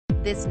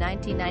This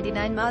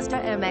 1999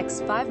 Mazda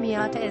MX-5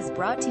 Miata is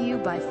brought to you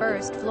by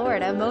First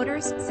Florida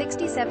Motors.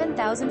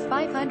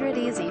 67,500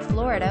 easy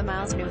Florida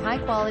miles. New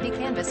high-quality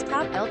canvas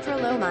top,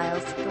 ultra-low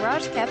miles,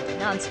 garage kept,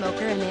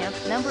 non-smoker and amp,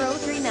 number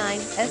 039,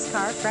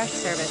 S-Car Fresh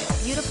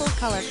Service. Beautiful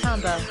color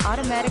combo,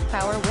 automatic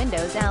power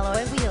windows,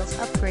 alloy wheels,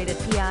 upgraded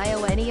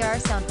PIONER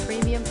sound,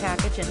 premium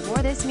package and more.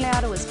 This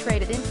Miata was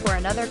traded in for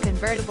another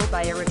convertible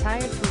by a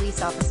retired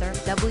police officer.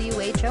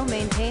 WHO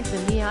maintained the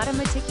Miata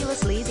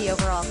meticulously. The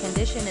overall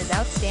condition is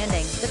outstanding.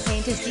 The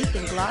paint is deep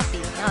and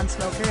glossy,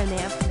 non-smoker and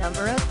amp,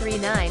 number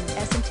 039,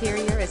 S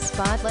interior is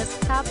spotless,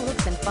 top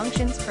looks and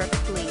functions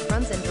perfectly,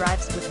 runs and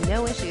drives with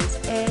no issues.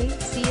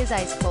 AC is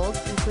ice cold,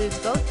 includes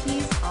both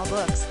keys, all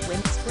books,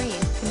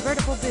 windscreen,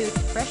 convertible boot,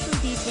 freshly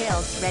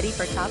detailed, ready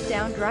for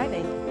top-down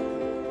driving.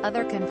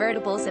 Other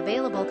convertibles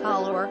available.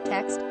 Call or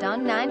text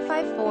Don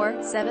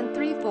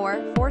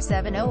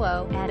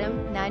 954-734-4700,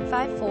 Adam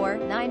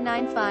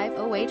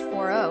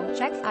 954-995-0840.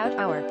 Check out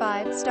our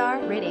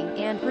 5-star rating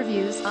and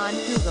reviews on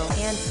Google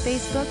and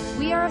Facebook.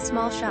 We are a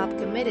small shop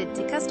committed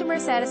to customer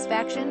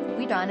satisfaction.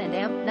 We Don and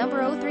Amp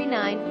number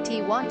 039.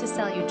 T want to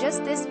sell you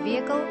just this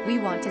vehicle? We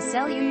want to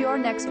sell you your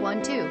next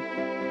one too.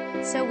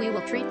 So we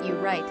will treat you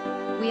right.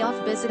 We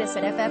visit us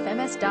at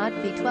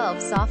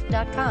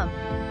ffms.v12soft.com.